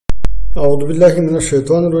اعوذ بالله من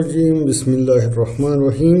الشیطان الرجیم بسم الله الرحمن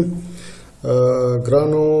الرحیم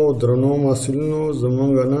ګرانو درنو محصلینو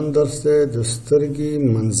زمونږ نن درس دی د سترګې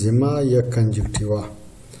منظمه یا کنجکټیوا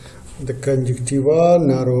د کنجکټیوا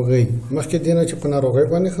ناروغي مخکې دی نه چې په ناروغۍ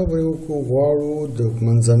باندې خبرې وکړو غواړو د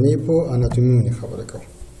منظمې په اناتومي باندې خبرې کوو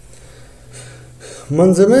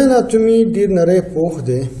منظمه اناتومي ډېر نری پوښ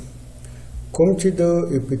دی کوم چې د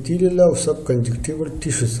اپیتیلیل او سب کنجکټیوال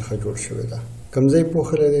ټیشو څخه جوړ شوی ده کوم ځای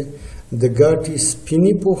پوښلی دی د ګاټې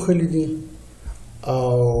سپینې پوښلي دي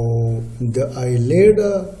او د آیلیډ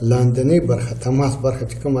لاندنۍ برخه تماس برخه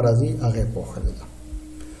چې کومه راځي هغه پوښلې ده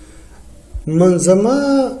منظمه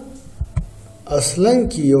اصلا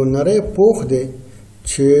کې یو نری پوښ دی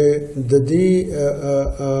چې د دې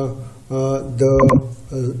د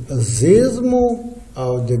زیزمو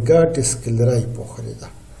او د ګاټې سکلرای پوښلې ده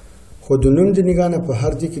خو د نوم د نګاه نه په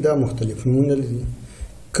هر ځای کې دا مختلف نومونه لري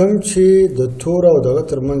کم چې د تور او دغه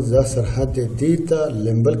ترمنځ دا سرحد دی دې ته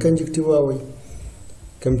لمبل کنجکټیوا وایي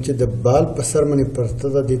کوم چې د بال په سر باندې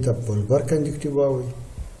پرته ده دې ته بولبر کنجکټیوا وایي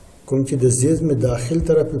کوم چې د زیزمې داخل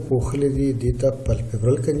طرف یې پوښلې دي دې ته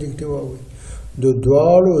پلپیبرل کنجکټیوا وایي د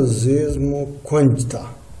دواړو زیزمو کونج ته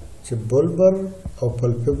چې بولبر او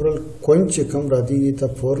پلپیبرل کونج چې کوم راځي دې ته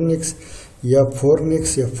فورنکس یا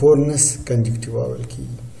فورنس کنجکټیوا ویل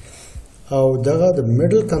کېږي او دغه د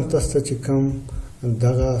میډل کنتس ته چې کوم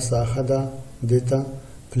دغه ساحه ده دې ته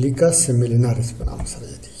پلیکا سیمیلیناریس په نام سره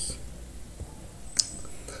یادېږي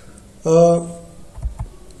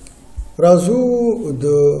راځو د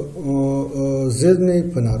زیزمې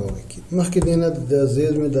په ناروغۍ کې مخکې دی نه د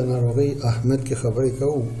زیزمې د ناروغۍ اهمیت کې خبرې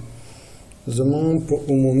کوو زموږ په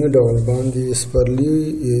عمومي ډول باندې سپرلي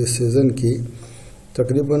سیزن کې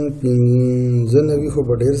تقریبا 95 خو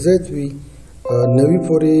به ډېر زیات وي 90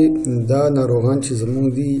 پورې دا ناروغان چې زموږ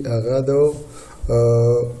دي هغه د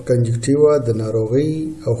کنجکټیوا د ناروغۍ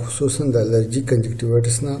او خصوصا د الرجي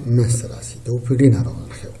کنجکټیوایټس نه منځته راځي د اوپیډي ناروغان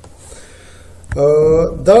ښه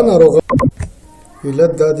دا ناروغان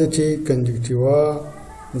علت دا دی چې کنجکټیوا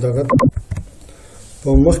دغه په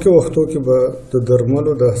مخکې وختو کې به د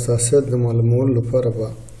درملو د حساسیت د معلومولو لپاره به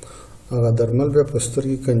هغه درمل بیا په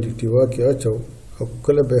سترګې کنجکټیوا کې اچو او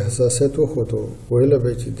کله به حساسیت وښودو ویله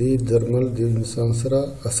به چې دې درمل د انسان سره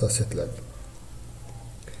حساسیت لري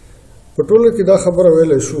په ټوله کې دا خبره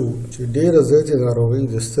ویلی شو چې ډېره زیاتې ناروغۍ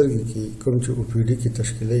د سترګې کې کوم چې اوپیډي کې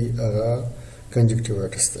تشکیلوي هغه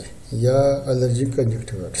کنجکټیوایټس دی یا الرجیک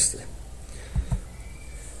کنجکټیوایټس دی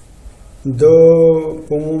د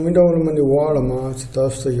په عمومي ډول باندې غواړم چې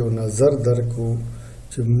تاسو ته یو نظر درکړو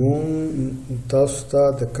چې مونږ تاسو ته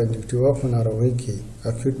د کنجکټیوا په ناروغۍ کې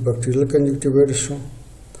اکیوټ بکټیریل کنجکټیوایټس شو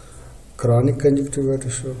کرونیک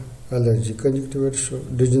کنجکټیوایټس شو الرجیک کنجکټیوایټس شو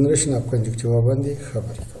ډیجنریشن اف کنجکټیوا باندې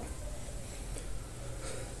خبرې کوو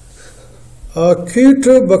اکیوټ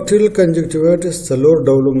بکټیریل کنجکټیوایټس څلور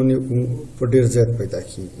ډولو باندې په ډېر زیات پیدا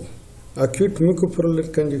کېږي اکیوټ میکوپرولر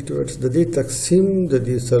کنجکټیوایټس د دې تقسیم د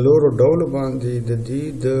دې څلورو ډولو باندې د دې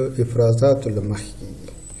د افرازاتو له مخې کېږي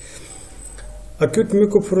اکیوټ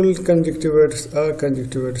میکوپرولر کنجکټیوایټس هغه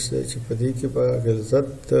کنجکټیوایټس دی چې په دې کې به غلظت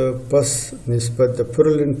پس نسبت د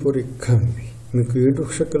پرولین پورې کم وي میکویډو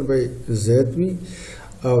شکل به زیات وي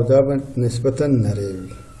او دا به نسبتا نری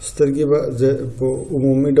وي سترګې به په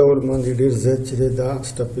عمومي ډول باندې ډېر زیات چې دی دا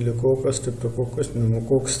سټاپیلوکوکس سټریپټوکوکس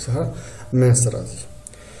نیوموکوکس څخه منځته راځي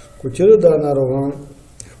خو چېرې دا ناروغان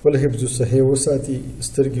خپل حفظ الصحې وساتي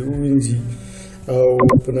سترګې ووینځي او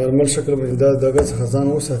په نارمل شکل باندې دا دغه څخه ځان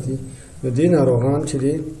وساتي نو دې ناروغان چې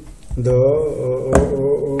دی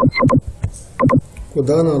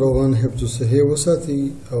دا ناروغان حفظ الصحې وساتي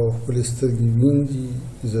او خپلې سترګې وینځي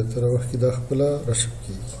زیاتره وخت کې دا خپله رشب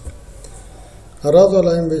کېږي اراض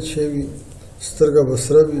علایم به چې وي سترګه به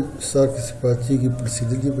سره وي سر کې پاتېږي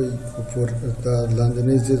پړسېدلي به وي دا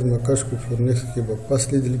لاندنۍ زیزمه کشک و فورنکس کې به پس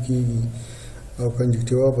لیدل کېږي او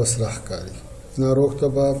کنجکټیوا به سره ښکاري ناروغ ته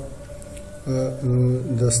به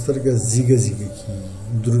د سترګه زیږه زیږه کېږي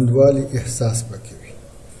دروندوالي احساس به کوي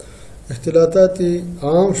اختلاطات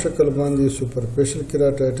عام شکل باندې سوپرفیشل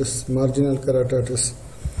کیراټایټس مارجینل کیراټایټس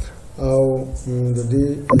او د دې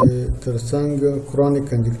ترڅنګ کرونیک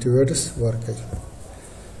کنجکټیوایټس ورکوي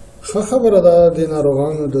ښه خبره ده د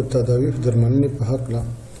ناروغانو د تداوي درملنې په هکله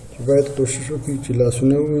چې باید کوشش وکړي چې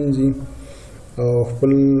لاسونه ووینځي او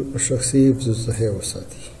خپل شخصي حفظ الصحې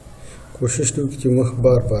وساتي کوشش وکړي چې مخ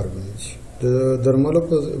بار بار ووینځي د درملو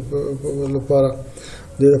لپاره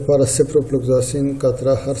د لپاره سپروفلوکساسین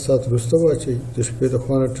قطره هر ساعت وروسته واچوي د شپې د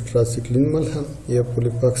خوا نه ټیټراسیکلین ملهم یا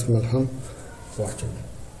پولیپاکس ملهم واچوي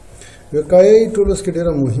وقایعي ټولس کې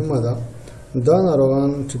ډېره مهمه ده دا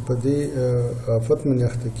ناروغان چې په دې آفت باندې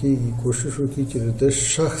اخته کېږي کوشش وکړي چې د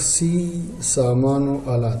شخصي سامانو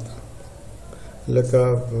آلات لکه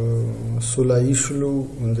سولایي شلو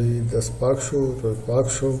د دس پاک شو روی پاک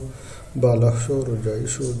شو بالغ شو رجایي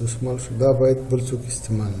شو دسمال شو دا باید بل څوک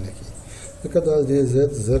استعمال نه کړي ځکه دا ډېر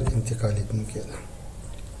زر انتقالیدونکی ده.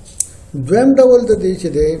 دویم ډول د دې چې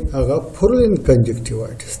دی هغه پورلین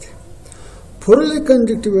کنجکټیوایټس دی. پورلین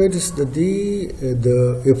کنجکټیوایټس د دې د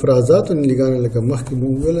افرازاتو نه لګانه لکه مخکې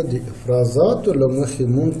مونږ ویل د افرازاتو له مخې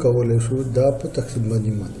مونږ کولی شو دا په تقسیم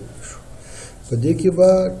باندې معلوم شو. په دې کې به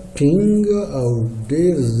ټینګ او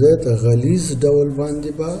ډېر زیات غلیظ ډول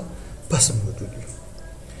باندې به پس موجود وي.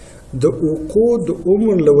 د اوقو د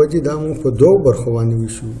عمر له وجې دا مونږ په دوو برخو باندې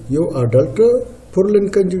ویشو. یو اډلټ پورلین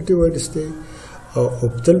کنجکټیوایټس دی او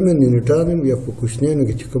اوپتلمن نیونیټاریم یا په کوچنیانو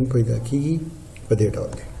کې چې کوم پیدا کېږي په دې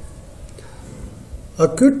ډول دی.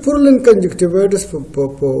 اکیوټ پورلین کنجکټیوایټس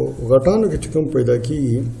په غټانو کې چې کوم پیدا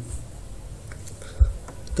کېږي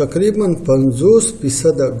تقریبا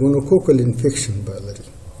 50% ګونوکوکل انفیکشن به لري.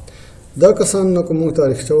 دا کسان نه کوم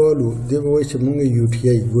تاریخچه والو دی به وایي چې موږ یو ټي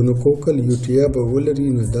آی ګونوکوکل یو ټي آی به ولري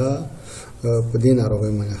نو دا په دې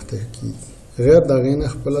ناروغۍ باندې اخته کېږي. غیر د هغې نه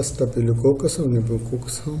خپله سټاپیلوکوکس او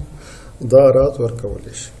نیموکوکس هم دا اعراض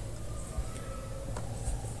ورکولی شي.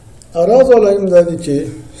 اعراض علایم دا دي چې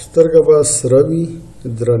سترګه به سره وي،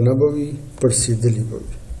 درنه به وي، پړسېدلې به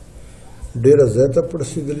وي، ډېره زیاته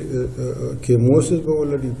پړسېدلې، کیموسس به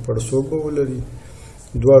ولري، پړسوب به ولري،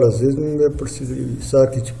 دواړه زیزمې به پړسېدلې وي، ساه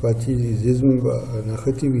کې چې پاتېږي زیزمې به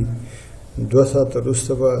نښتې وي. 2 ساعته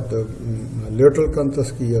وروسته به د لیټرل کنتس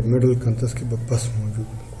کې یا میډل کنتس کې به پس موجود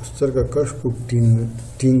وي. سترګه کش کو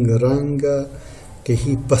ټینګ رنګه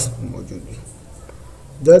کهی پس موجود وي.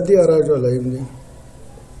 دا د اعراض علایم دي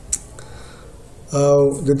او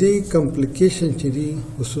د دې کمپلیکیشن چې دي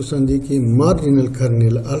خصوصا دي کې مارجینل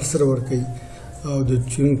کرنیل السر ورکوي او د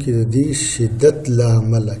چونکې د دې شدت له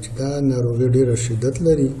امله چې دا ناروغي ډېره شدت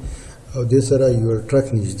لري او دې سره یو ټرک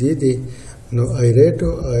نږدې دی نو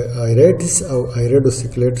آیرایټس او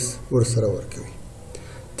آیریډوسیکلیټس ورسره ورکوي.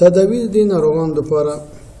 تداوی د دې ناروغانو لپاره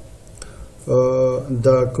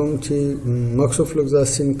دا کوم چې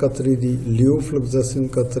مکسوفلوکزاسین قطرې دي، لیوفلوکزاسین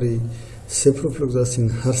قطرې، سیپروفلوکزاسین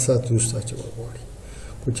هر ساعت وروسته اچول غواړي.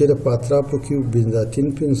 خو چېرې په اطرافو کې بنزاتین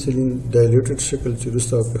پنسلین ډایلیوټډ شکل چې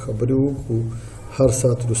وروسته پرې خبرې وکړو هر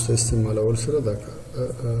ساعت وروسته استعمالول سره دا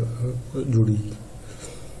جوړېږي.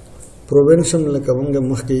 پروونشن لکه موږ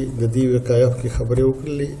مخکې د دې وقایه کې خبرې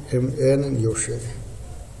وکړلې MAN یو شی دی.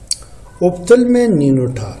 اوپتلمن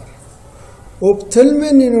نینوټار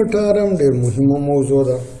اوپتلمن نینوټارم ډېر مهمه موضوع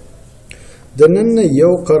ده. د نن نه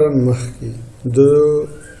یو قرن مخکې د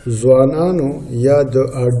ځوانانو یا د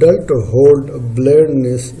اډلټ هولډ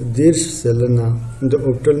بلیډنس 30 سلنه د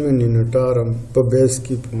اوپتلمن نینوټارم په بیس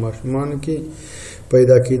کې په ماشومانو کې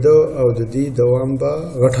پیدا کېده او د دې دوام به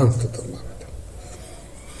غټان ته ترلاسه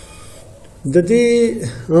د دې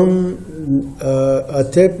هم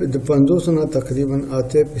د 50 نه تقریبا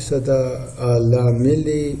 8% لامل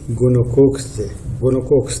ګونوکوکس دی.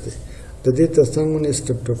 د دې ترڅنګ باندې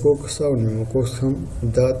سټرپټوکوکس او نیموکوکس هم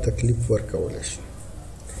دا تکلیف ورکولی شي.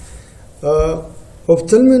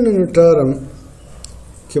 اوپتلمن نینوټارم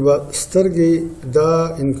کې به سترګې دا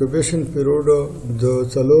انکوبیشن پیریوډ د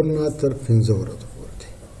 4 نه تر 15 ورځو پورې دی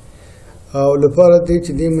او لپاره دی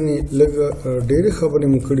چې دې باندې لږ ډېرې خبرې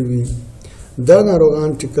مو کړې وي. دا ناروغان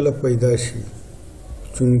چې کله پیدا شي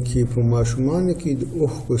چونکې په ماشومانو کې د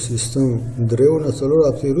اوښکو سیستم 3 نه 4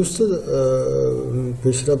 هفتې وروسته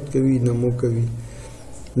پیشرفت کوي، نمو کوي،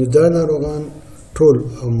 نو دا ناروغان ټول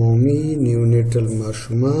عمومي نیونیټل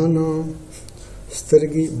ماشومانو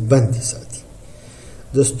سترګې بندې ساتي.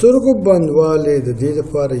 د سترګو بندوالی د دې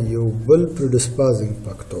لپاره یو بل پریډسپازینګ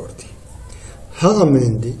فاکټور دی. هغه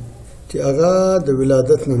میندې چې هغه د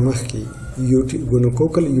ولادت نه مخکې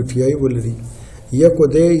ګونوکوکل یو ټي آی ولري یا کو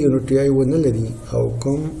د یو ټي آی ونه لري او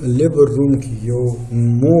کوم لیبر روم کې یو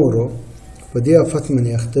مور په دې آفت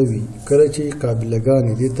باندې اخته وي کله چې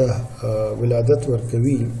قابلګانې دې ته ولادت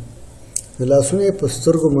ورکوي د لاسونه په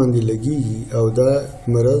سترګو باندې لګېږي او دا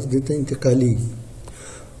مرض دې ته انتقالېږي.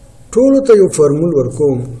 ټولو ته یو فارمول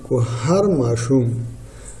ورکوم کو هر ماشوم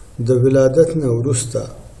د ولادت نه وروسته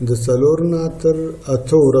د 4 نه تر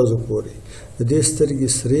 8 ورځو پورې د دې سترګې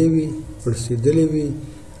سرې وي، پړسېدلې وي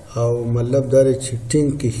او مطلب دا دی چې ټینګ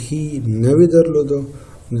کښي نه وي درلودو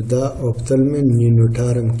نو دا اوپتلمن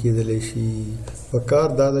نینوټارم کېدلی شي. پکار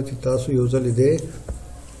دا ده چې تاسو یو ځل دی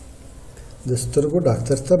د سترګو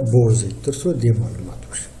ډاکټر ته بوځئ تر څو دې معلومات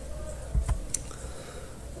وشي.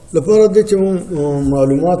 لپاره دی چې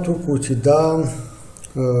معلومات وکړو چې دا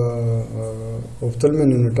اوپتلمن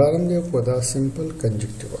نینوټارم دی خو دا سمپل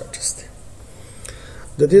کنجکټیوایټس دی.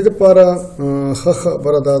 د دې لپاره ښه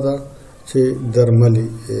خبره دا ده چې درملې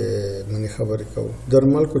باندې خبرې کوو.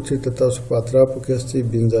 درمل کو چې تاسو په اطرافو کې استي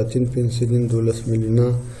بنزاتین پنسلین 12 میلیونه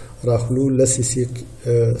راخلو لسی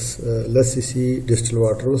ډسټل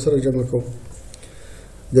واټر سره جمع کوو.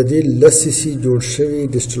 د دې لسی جوړ شوی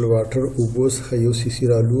ډسټل واټر اوبو څخه یو سی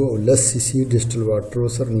رالو او لسی ډسټل واټر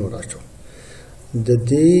سره نور اچو. د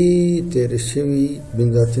دې تیر شوی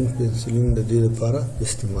بنزاتین پنسلین د دې لپاره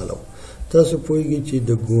استعمالو. تاسو پوهیږئ چې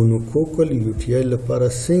د ګونوکوکل یوټیای لپاره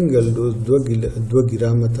سنگل ډوز 2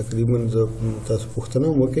 ګرامه تقریبا تاسو پوښتنه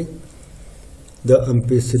وکړئ د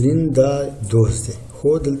امپیسلین دا دوز دی، خو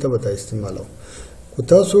دلته به استعمالو. کو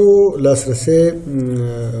تاسو لاسرسي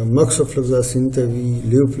ماکسوفلوکساسین ته وي،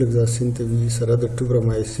 لیوفلوکساسین ته وي، سره د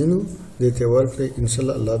ټوبرامایسین د ته ورکړئ، ان شاء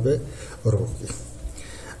الله الله به روغي.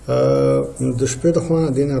 د شپې د خوانه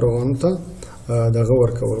دینه روانو ته دغه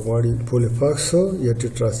ورکول غواړي پولیفاکس یا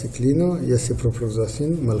ټیټراسیکلین یا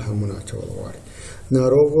سپروفلوکساسین ملهمونه اچول غواړي.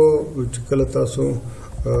 ناروغو چې کله تاسو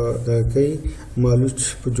دا کوي مالوچ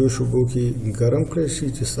په جوش اوبو کې ګرم کړئ شي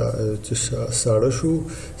چې ساړه شو،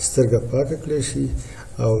 سترګه پاکه کړئ شي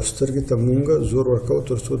او سترګې ته مونږ زور ورکوو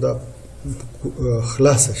تر څو دا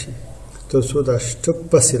خلاصه شي، تر څو دا شټپ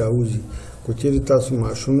پسې راوځي. کو چیرې تاسو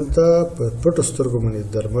ماشوم ته په پټو سترګو باندې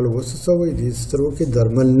درمل وڅڅوئ، دې سترګو کې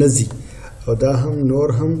درمل نه ځي او دا هم نور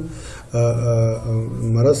هم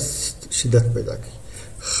مرض شدت پیدا کوي.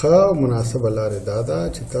 ښه مناسبه لارې دا ده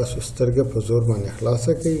چې تاسو سترګه په زور باندې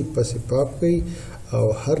خلاصه کړئ، پسې پاک کړئ او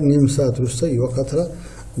هر نیم ساعت وروسته یوه قطره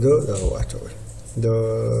د دغه واچوئ، د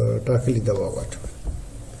ټاکلي دوا واچوئ.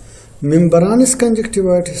 ممبرانس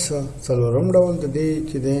کنجکټیوایټس څلورم ډول د دې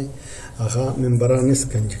چې دی هغه ممبرانس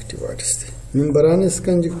کنجکټیوایټس دی. ممبرانس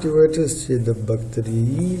کنجکټیوایټس چې د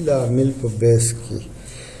بکتریایي لامل په بیس کې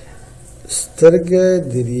سترګه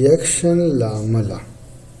د ریاکشن لامله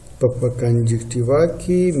په کنجکټیوا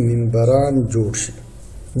کې ممبران جوړ شي.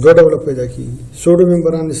 دوه ډوله پیدا کېږي، سوډو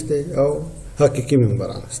ممبرانس دی او حقیقي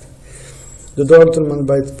ممبرانس دی. د دواړو ترمنځ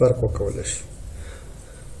باید فرق وکولی شي.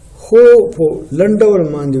 خو په لنډ ډول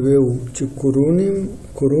باندې ویو چې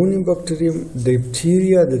کوروني بکټریم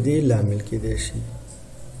ډیپټیریا د دې لامل کېدای شي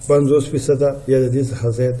 50% یا د دې څخه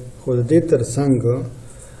زیات، خو د دې تر څنګ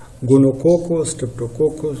ګونوکوکوس،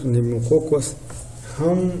 سټرپټوکوکوس، نیموکوکوس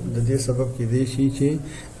هم د دې سبب کېدای شي چې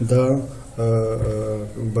دا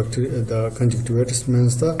بکټریا د کنجکټیوایټس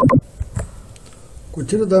منځته کو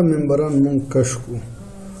چېرې دا ممبران مونږ کش کړو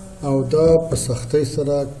او دا په سختۍ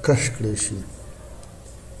سره کش کړی شي،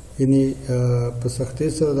 یعنی په سختۍ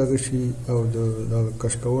سره دغه شي او د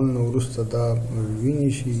کش کولو نه وروسته دا وینې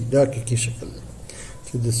شي، دا حقیقي شکل دی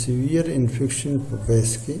چې د سیویر انفیکشن په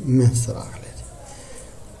بیس کې منځته راغلی.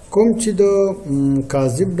 کوم چې د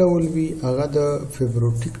کاذب ډول وي هغه د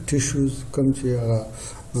فیبروټیک ټیشوز، کوم چې هغه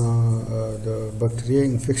د بکټریا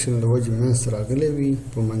انفیکشن له وجې منځته راغلی وي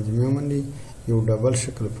په منځمه باندې یو ډبل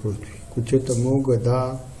شکل پروت وي. کو چېرته موږ دا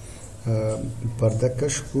پرده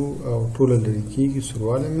کش کړو او ټوله لرې کېږي،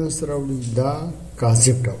 سوروالی منځته راوړي، دا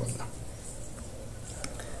کاذب ډول ده.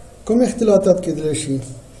 کوم اختلاطات کېدلی شي؟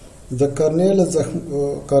 د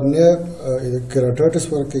کارنیا کیراټایټس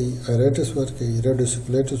ورکوي، ایرایټس ورکوي،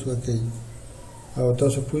 ریډوسیفلیټس ورکوي او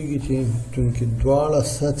تاسو پوهیږئ چې چونکې دواړه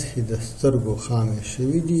سطحې د سترګو خامې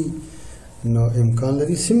شوي دي نو امکان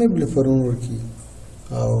لري سیمبلیفرون ورکړي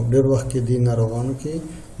او ډېر وخت کې دې ناروغانو کې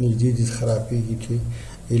نږدې دید خرابېږي چې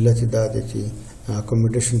علت یې دا دی چې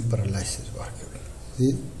اکوموډیشن پرالایسس ورکوي.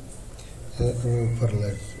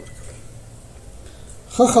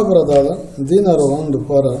 ښه خبره دا ده دې ناروغانو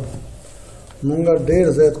لپاره مونږ ډېر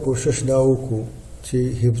زیات کوشش دا وکړو چې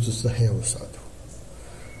حفظ الصحه وساتو،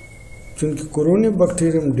 چونکې کوروني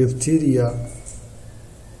بکټریم ډیفتیریا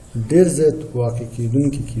ډېر زیات واقع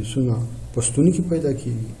کېدونکي کیسونه پښتوني کې پیدا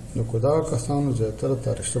کېږي. نو که دا کسانو زیاتره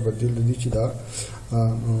تاریخته بدیل دي چې دا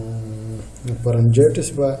پرنجایټس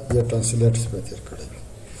به یا ټانسیلایټس به تېر کړی وي.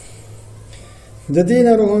 د دې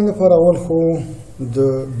ناروغانو لپاره اول خو د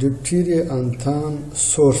ډیپټیریا انتان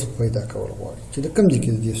سورس پیدا کول غواړي چې د کوم ځای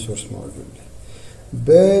کې د دې سورس موجود دی.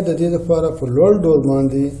 بیا د دې لپاره په لوړ ډول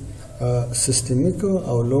باندې سیستمیک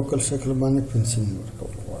او لوکل شکل باندې پنسلین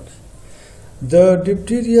ورکول غواړي. د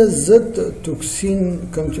ډیپټیریا ضد توکسین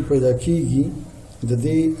کوم چې پیدا کېږي د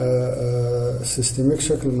دې سیستمیک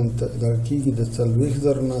شکل دا کېږي د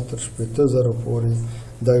 40,000 نه تر 50,000 پورې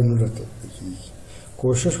دا یونونه کېږي.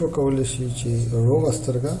 کوشش وکولی شي چې روغه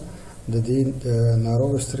سترګه د دې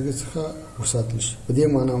ناروغ سترګې څخه وساتل شي. په دې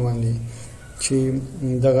معنا باندې چې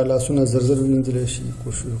دغه لاسونه زر زر وینځلی شي،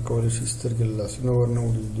 کوشش وکولی شي سترګې له لاسونه ورنه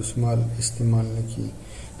وړي، دسمال استعمال نه کړي،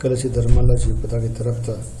 کله چې درمل اچوي په دغې طرف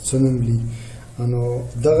ته څه نه ملي. نو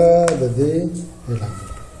دغه د دې علامه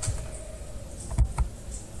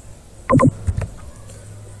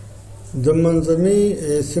د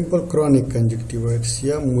منځمي سمپل کرونیک کنجکټیوایټس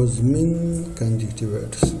یا مزمن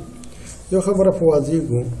کنجکټیوایټس یو خبره په واضح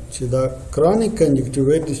کو چې دا کرونیک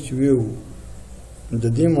کنجکټیوایټس چې ویو د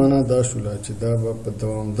دې معنا دا شوله چې دا به په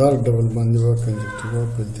دوامدار ډول باندې به کنجکټیوا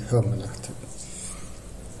په التهاب مناخته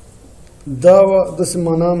دا داسې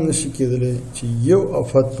معنا هم نشي کېدلی چې یو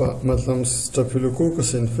افت په مثلا سټافیلوکوکس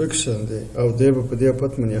انفیکشن دی او دی به په دې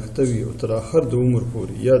افت باندې اخته وي او تر آخر د عمر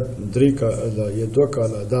پورې یا 3 کاله یا 2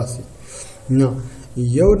 کاله داسې نه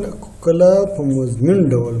یو کله په مزمن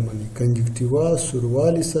ډول باندې کنجکټیوا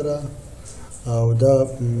سوروالي سره او دا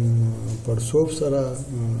پړسوب سره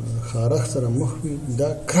خارښ سره مخ وي دا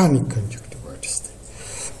کرونیک کنجکټیوایټس دی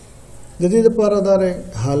د دې لپاره دا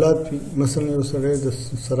حالات وي مثلا یو سړی د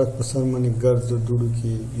سړک په سر باندې ګرد دوړو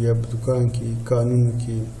کې یا په دکان کې قانون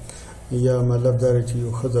کې یا مطلب دا چې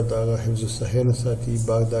یو ښځه د هغه حفظ الصحې نه ساتي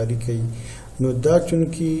باغداري کوي نو دا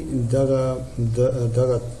چونکې دغه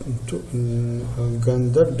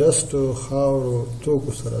ګنده ډسټ خاورو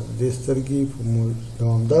توکو سره د سترګې په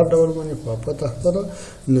دوامدار ډول باندې په افت اخته ده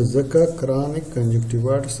نو ځکه کرونیک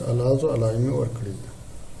کنجکټیوایټس اعراض او علائم یې ورکړي دي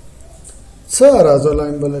څه اعراض او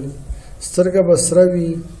علائم به لري سترګه به سره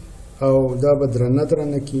وي او دا به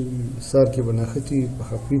درنه کېږي سر کې به نښتې وي په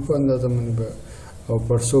خفیفه اندازه باندې به او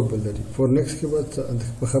پړسوب به لري فورنکس کې به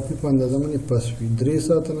په خفیفه اندازه باندې پس وي 3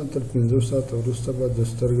 ساعته نه تر 15 ساعته وروسته به د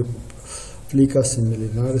سترګو فلیکا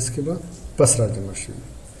سیمیلینارس کې به پس راجمع شي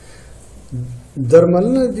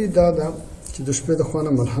درملنه دي دا ده چې د شپې د خوا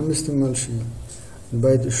نه ملهم استعمال شي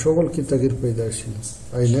باید شغل کې تغییر پیدا شي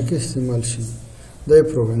عینک استعمال شي دا یې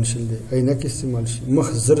پروونشن دی عینک استعمال شي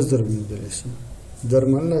مخ زر وینځلی شي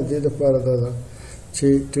درملنه دې دپاره دا ده چې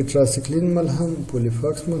ټیټراسیکلین ملهم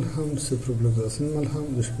پولیفاکس ملهم سپروفلوکساسین ملهم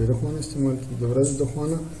د شپې د خوا نه استعمال کړي د ورځې د خوا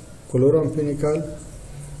نه کلورامفینیکال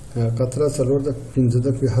قطره 4 د 15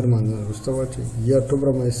 دقیقې هر مانځنه وروسته واچوي یا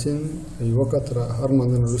ټوبرامایسین یوه قطره هر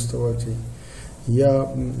مانځنه وروسته واچوي یا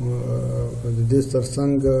د دې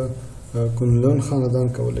ترڅنګ کونلون خاندان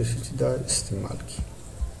کولی شي چې دا استعمال کړي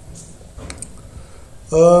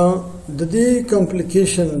د دې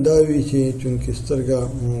کمپلیکیشن دا وي چې چونکې سترګه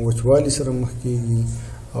وچوالي سره مخ کېږي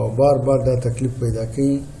او بار دا تکلیف پیدا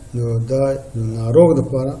کوي نو دا ناروغ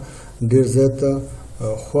دپاره ډېر زیاته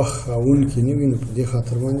خوښ خاوونکي نه وي نو په دې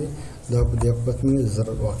خاطر باندې دا په دې افت باندې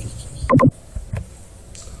ضرر واقع کېږي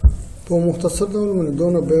په مختصر ډول باندې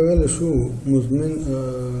دونه بیا ویلی شو مزمن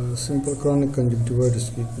سمپل کرونیک کنجکټیوایټس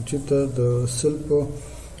کې چېرته د سلپ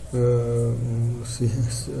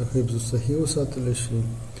حفظ الصحې وساتلی شي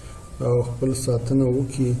او خپل ساتنه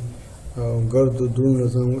وکړي او ګرد و دوړ نه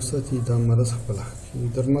ځان وساتي دا مرض خپله ښه کېږي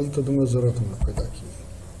درمل ته دومره ضرورت هم نه پیدا کېږي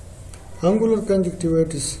انګولر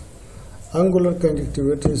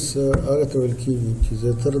کنجکټیوایټس هغه ته ویل کېږي چې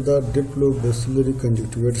زیاتره دا ډیپلو بیسیلري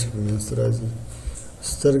کنجکټیوایټس په منځته راځي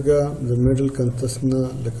سترګه د میډل کنتس نه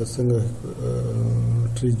لکه څنګه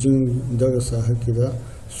ټریجینګ دغه ساحه کې دا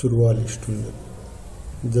سوروالی شتون لري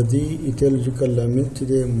د دې ایټیولوژیکل لامل چې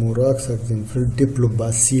دی موراکس اکزنفل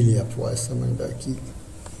ډیپلوباسیلیا په واسطه باندې دا کېږي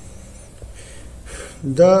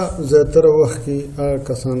دا زیاتره وخت کې هغه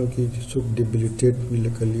کسانو کې چې څوک ډیبلیټیټ وي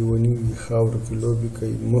لکه لیوني وي خاورو کې لوبې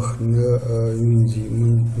کوي مخ نه وینځي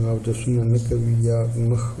اودسونه نه کوي یا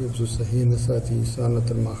مخ حفظ الصحې نه ساتي سهار نه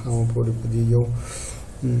تر ماښامه پورې په دې یو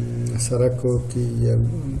سړکو کې یا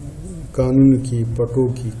قانون کې پټو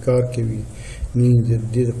کې کار کوي نه د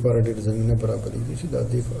دې لپاره ډېر زمینه برابرېږي چې دا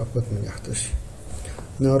دې په افت باندې اخته شي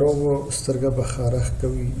ناروغو سترګه به خارښ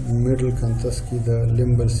کوي میډل کنتس کې د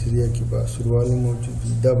لیمبل سیریا کې به سوروالی موجود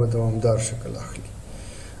وي دا به دوامدار شکل اخلي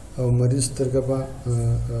او مریض سترګه به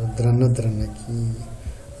درنه کېږي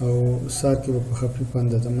او سار کې به په خفیفه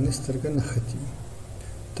اندازه باندې سترګه نښتې وي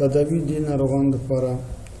تداوي دې ناروغانو دپاره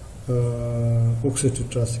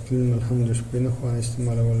اوکسیټوټراسیکلین ملهم د شپې نه خوا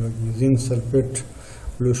استعمالول زین سلفیټ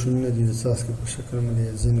لوشنونه دي د څاڅکي په شکل باندې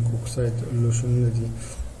زینک اکساید لوشنونه دي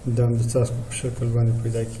دا هم د څاڅکو په شکل باندې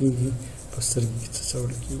پیدا کېږي په سترګې کې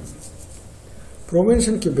څڅول کېږي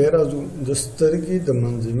پروونشن کې بیا راځو د سترګې د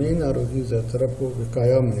منځنۍ ناروغي زیاتره په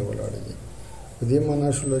وقایه باندې ولاړې دي په دې معنا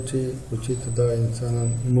شوله چې چېرته دا انسانان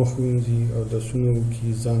مخ وینځي اودسونه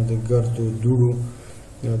وکړي ځان د ګردو دوړو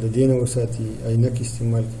د دې نه وساتي عینک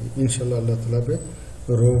استعمال کړي انشاءالله الله تعالی به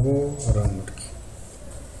روغ و ارام ورکړي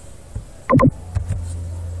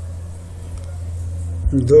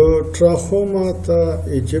د تراخوما ته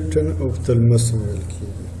ایجپټن اوفتلمس ویل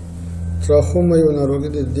کېږي تراخوما یو ناروغي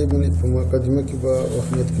ده د دې باندې په مقدمه کې به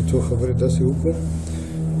اهمیت کې څو خبرې داسې وکړو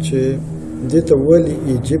چې دې ته ولې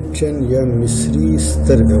ایجپټن یا مصري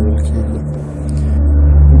سترګه ویل کېږي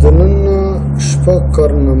د نن شپږ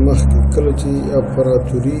کارونه مخکې کله چې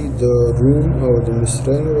امپراتوري د روم او د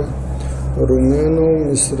مصریانو رومیانو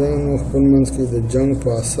مصریانو خپل منځ کې د جنگ په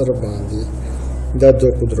اثر باندې دا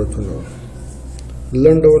دوه قدرتونه وو.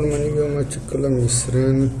 لنډ ډول مني ویمه چې کله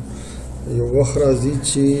مصریان یو وخت راځي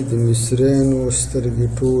چې د مصریانو سترګې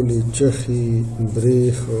ټولې چخي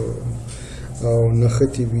بریښ او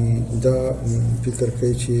نښتې وي، دا فکر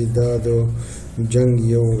کوي چې دا د جنگ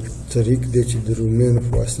یو طریق دی چې د رومیانو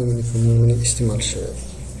په واسطه باندې په موږ باندې استعمال شوی.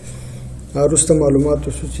 وروسته معلومات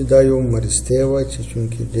وشو چې دا یو مرضتیا وه چې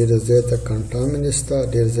چونکې ډېره زیاته کنټامینس ده،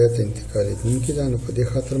 ډېر زیاته انتقالېدونکې ده، نو په دې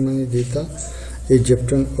خاطر باندې دې ته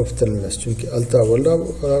ایجپټن افتلمس چونکې هلته اول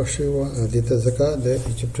راوشوې وه، دې ته ځکه د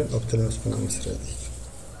ایجپټن افتلمس په نامه سره دي.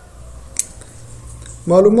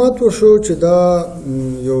 معلومات وشو چې دا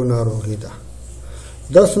یو ناروغي ده،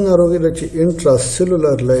 داسې ناروغي ده چې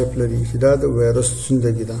انټراسیلولر لایف لري، چې دا د وایرس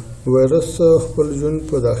زندګي ده. وایرس خپل ژوند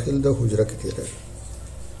په داخل د حجره کې تېروي،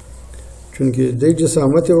 چونکې د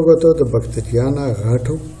جسامت یې وګتو د بکتریا نه غټ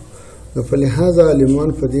و، نو په لحاظه عالمان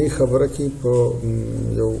په دې خبره کې په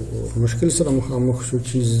یو مشکل سره مخامخ شو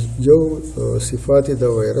چې یو صفات د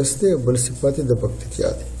وایرس دی، بل صفات د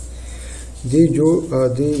بکتریا دی.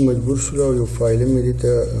 دی مجبور شول او یو فایل مې دې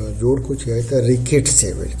ته جوړ کړو چې هغې ته ریکټس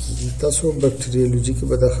یې ویل کېږي. تاسو بکټریالوجي کې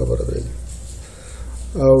به دا خبره ویلې.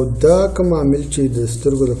 او دا کوم عامل چې د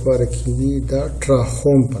سترګو لپاره کېږي دا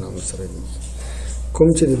ټراخوم په نامه سره دي. کوم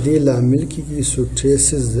چې د دې لامل کېږي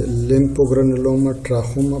سوټریسس لیمفوګرانولوما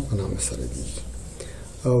ټراخوما په نامه سره دي.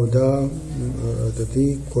 او دا د دې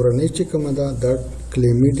کورنۍ چې کومه ده دا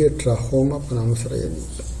کلیمیډیا ټراخوما په نامه سره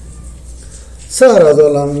یادېږي. څه اعراض او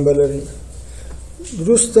لامل به لري؟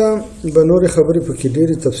 وروسته به نورې خبرې پکې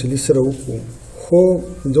ډېرې تفصیلي سره وکړو، خو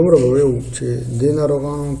دومره به ویو چې دې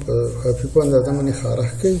ناروغانو په خفیفه اندازه باندې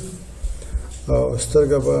خارښ کوي او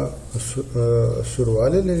سترګه به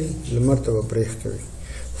سوروالی لري، لمر ته به بریښ کوي،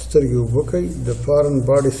 سترګې اوبه کوي، د فارن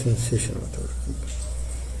باډي سنسیشن ورته ورکوي،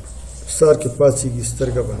 سهار کې پاڅېږي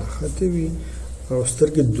سترګه به نښتې وي او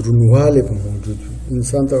سترګې درنوالی به موجود وي.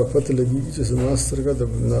 انسان ته به پته لګېږي چې زما سترګه د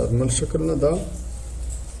نارمل شکل نه دا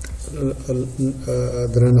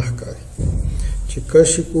درنه ښکاري. چې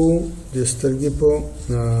کشي کو د سترګې په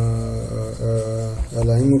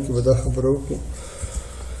علایمو کې به دا خبره وکړو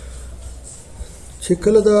چې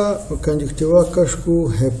کله دا کنجکټیوا کش کو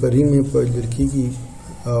هایپریمیا پیدا کېږي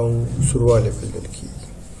او سوروالی پیدا کېږي،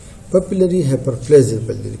 پپیلري هایپرپلیزیا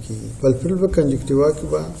پیدا کېږي. پلپل په کنجکټیوا کې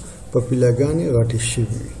به پپیلاګانې غټې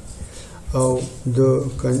شوي وي او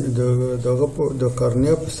د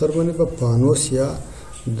قرنیا په سر باندې به پانوس یا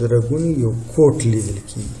د رګونو یو کوټ لیدل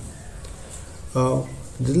کېږي. او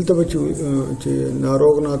دلته به چې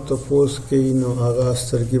ناروغ نه تپوس کوي نو هغه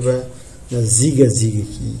سترګې به زیږه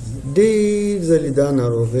کېږي. ډېر ځلې دا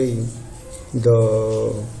ناروغۍ د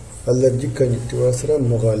الرجیک کنجکټیوا سره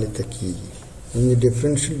مغالطه کېږي، یعنې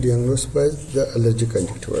ډیفرنشیل ډیاګنوز باید د الرجیک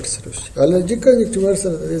کنجکټیوا سره وشي. الرجیک کنجکټیوا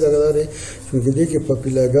سره د دې دغه دا دی چونکې دې کې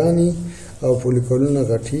پپیلاګانې او پولیکولونه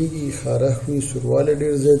غټېږي، خارښ وي، سوروالی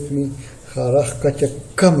ډېر زیات وي، خارښ کچه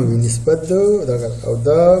کمه وي نسبت د دغه. او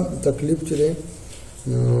دا تکلیف چې دی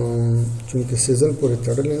چونکې سیزن پورې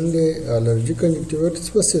تړلی نه دی، الرجیک کنجکټیوایټس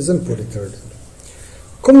په سیزن پورې تړلی دی.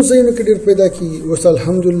 کوم ځایونو کې ډېر پیدا کېږي؟ اوس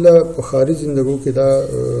الحمدلله په ښاري زندګو کې دا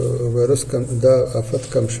وایرس کم، دا آفت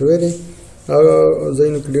کم شوی دی. هغه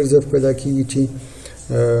ځایونو کې ډېر زیات پیدا کېږي چې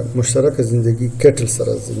مشترکه زندگی کټل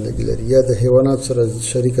سره زندگی لري، یا د حیوانات سره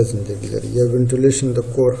شریکه زندگی لري، یا وینټیلیشن د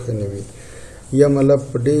کور ښه نه وي، یا مطلب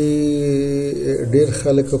ډېر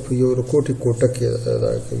خلک په یو رکوټي کوټه کې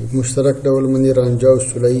ادا کوي، مشترک ډول باندې رانجه او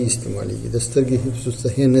سولایي استعمالېږي، د سترګې حفظ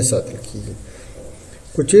الصحې نه ساتل کېږي.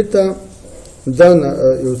 خو چېرته دا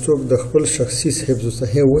یو څوک د خپل شخصي حفظ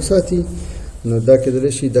الصحې وساتي نو دا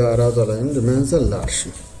کېدلی شي دا اعراض علایم د منځه لاړ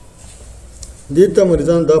شي. دې ته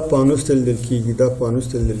مریضان دا پانوس ته لیدل کېږي، دا پانوس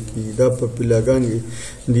ته لیدل کېږي، دا پپیلاګانې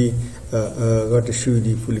دي غټې شوي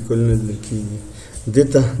دي، فولیکولونه لیدل کېږي. دې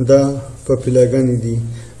ته دا پپیلاګانې دي،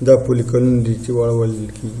 دا فولیکولونه دي چې واړه واړه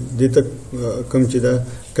لیدل کېږي. دې ته کوم چې دا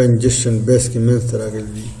کنجسشن بیس کې منځ ته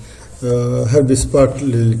راغلی دي، هربي سپاټ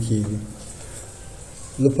لیدل کېږي.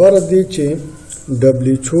 لپاره دی چې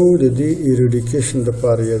WHO د دې ایریډیکیشن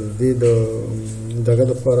لپاره یا د دې دغه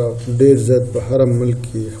لپاره ډېر زیات په هر ملک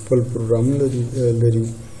کې خپل پروګرامونه لري،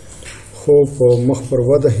 خو په مخ پر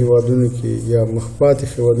وده هیوادونو کې یا مخ پاتې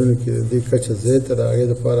هیوادونو کې د دې کچه زیاته ده، هغې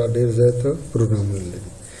لپاره ډېر زیاته پروګرامونه لري.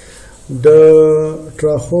 د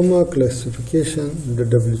ټراخوما کلاسیفیکیشن د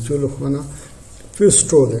WHO لخوا نه فیس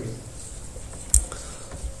 2 دی.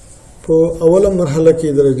 په اوله مرحله کې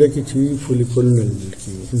درجه کې چې فولیکولونه لیدل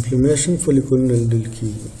کېږي، انفلمیشن فولیکولونه لیدل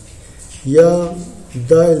کېږي، یا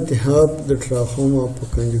دا التهاب د ټراخوما په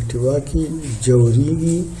کنجکټیوا کې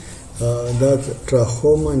جوړېږي، دا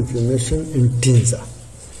ټراخوما انفلمیشن انټینزا.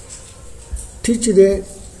 ټي چې دی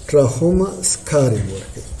ټراخوما سکارینګ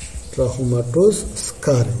ورکوي، ټراخوماټوز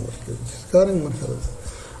سکارینګ ورکوي، سکارینګ مرحله ده.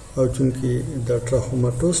 او چونکې دا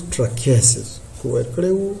ټراخوماټوز ټراکیاسس کو ویل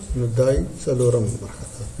کړی وو نو دای څلورم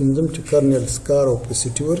مرحله ده. پنځم چې کرنیل سکار او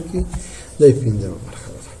پیسټي ورکوي دا یې پنځمه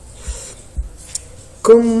مرحله ده.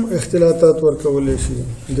 کوم اختلاطات ورکولی شي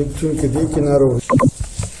چونکې دې کې ناروغ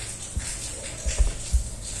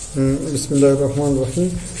بسم الله الرحمن الرحیم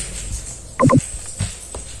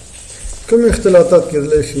کوم اختلاطات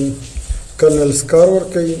کېدلی شي؟ کرنل سکار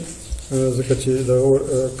ورکوي ځکه چې د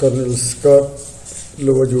کرنل سکار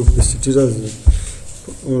له وجې اوبیسټي راځي،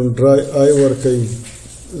 ډرای آی ورکوي،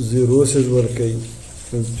 زیروسز ورکوي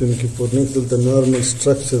چونکې فورنکس دلته نارمل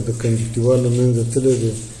سټرکچر د کنجکټیوال له منځه تللی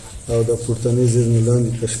دی او د پورتنۍ زیرمې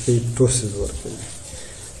لاندې کشکۍ ټوسز ورکوي.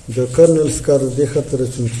 د کرنل سکار د دې خطره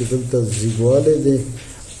چونکې دلته زیږوالی دی،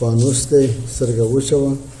 پانوس دی، سترګه وچه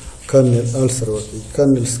وه، کرنل السر ورکوي،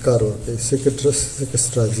 کرنل سکار ورکوي،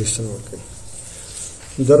 سیکسټرایزیشن ورکوي.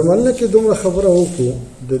 درملنه کې دومره خبره وکړو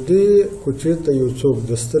د دې کو چېرته یو څوک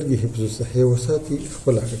د سترګې حفظ الصحې وساتي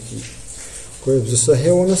خپله ښه کېږي. کو حفظ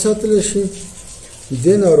الصحې ونه ساتلی شي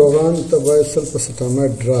دې ناروغان ته باید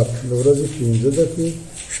سلفاسټاماید ډراپ د ورځې 15 دقیقې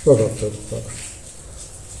 6 هفتو لپاره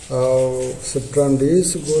او سپرانډیس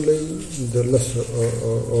ګولۍ د 10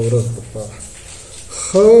 ورځو لپاره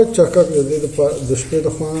ښه چکک د دې د شپې د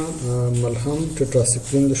خوا ملهم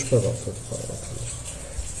ټیټراسیکلین د 6 هفتو لپاره ورکړل شي.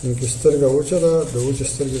 چونکې سترګه وچه ده، د وچې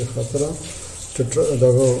سترګې د خاطره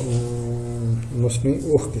دغه مصنوعي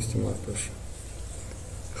اوښکې استعمال کړی شي.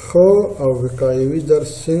 ښه او وقایوي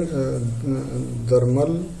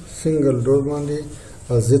درمل سنګل ډوز باندې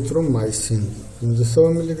ازیترومایسین 500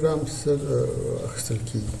 ملي ګرام اخیستل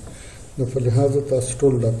کېږي. نو په لحاظه تاسو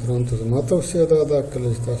ټول ډاکټرانو ته زما توصیه دا ده کله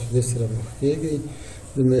چې تاسو دې سره مخ کېږئ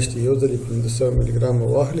د میاشتې یو ځلې 500 ملي ګرام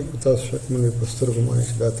واخلئ، که تاسو شکمن وي په سترګو باندې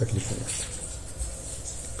چې دا تکلیف نشته.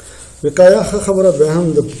 وقایه ښه خبره بیا هم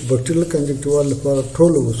د بکټریل کنجکټیوال لپاره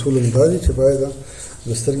ټولو اصول هم دا دي چې باید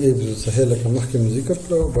د سترګې حفظ الصحې لکه مخکې مې ذکر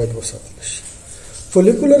کړو باید وساتل شي.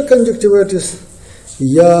 فولیکولر کنجکټیوایټس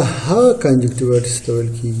یا ها کنجکټیوایټس ته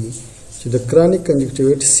ویل کېږي چې د کرانیک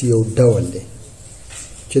کنجکټیوایټس یو ډول دی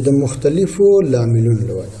چې د مختلفو لاملونو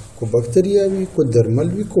له وجه کو بکتریا وي، کو درمل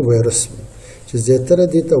وي، کو وایرس وي، چې زیاتره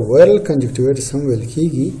دې ته وایرل کنجکټیوایټس هم ویل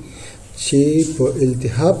کېږي چې په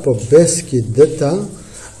التهاب په بیس کې دته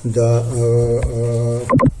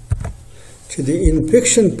چې د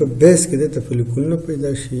انفیکشن په بیس کې دته فولیکولونه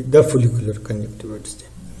پیدا شي، دا فولیکولر کنجکټیوایټس دی.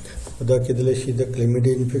 دا کېدلی شي د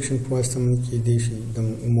کلیمیډیا انفیکشن په واسطه باندې کېدی شي، د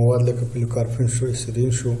مواد لکه پیلوکارپین شو،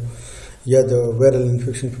 اسیرین شو، یا د وایرل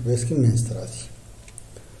انفیکشن په بیس کې منځته راځي.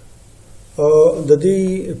 د دې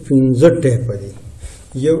 15 ټایپه دي.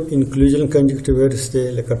 یو انکلوژن کنجکټیوایټس دی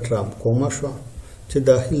لکه ټرامکوما شوه چې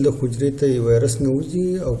داخل د حجرې ته یې وایرس ننوځي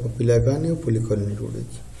او په پیلاګانې او فولیکولونه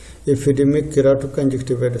جوړېږي. اپیډیمیک کیراټو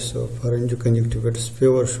کنجکټیوایټس شو، فارنجو کنجکټیوایټس،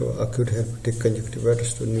 فیور شو، اکیوټ هیپاټیک کنجکټیوایټس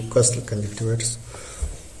شو، نیوکاسل کنجکټیوایټس.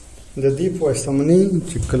 د دې په واسطه باندې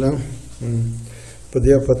چې کله په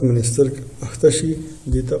دې آفت باندې سترګې اخته شي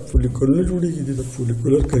دې ته فولیکولونه جوړېږي، دې ته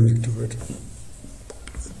فولیکولر کنجکټیوایټس.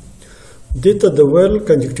 دې ته د وایرل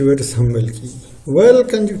کنجکټیوایټس هم ویل کېږي. وایرل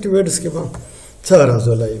کنجکټیوایټس کې به څه اعراض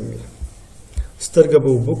وي؟ سترګه به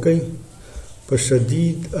اوبه کوي، په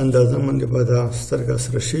شدید اندازه باندې به دا سترګه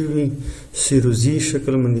سره شوې وي، سیروزي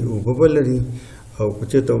شکل باندې اوبه به لري او که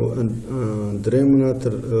چېرته 3 نه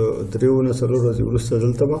تر 3 نه 4 ورځې وروسته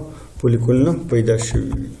دلته به فولیکولونه پیدا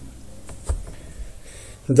شوي وي.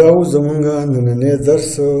 دا اوس زمونږ نننی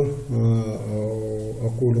درس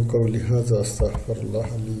اقول قولي هذا استغفر الله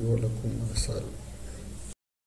لي ولكم ولسائر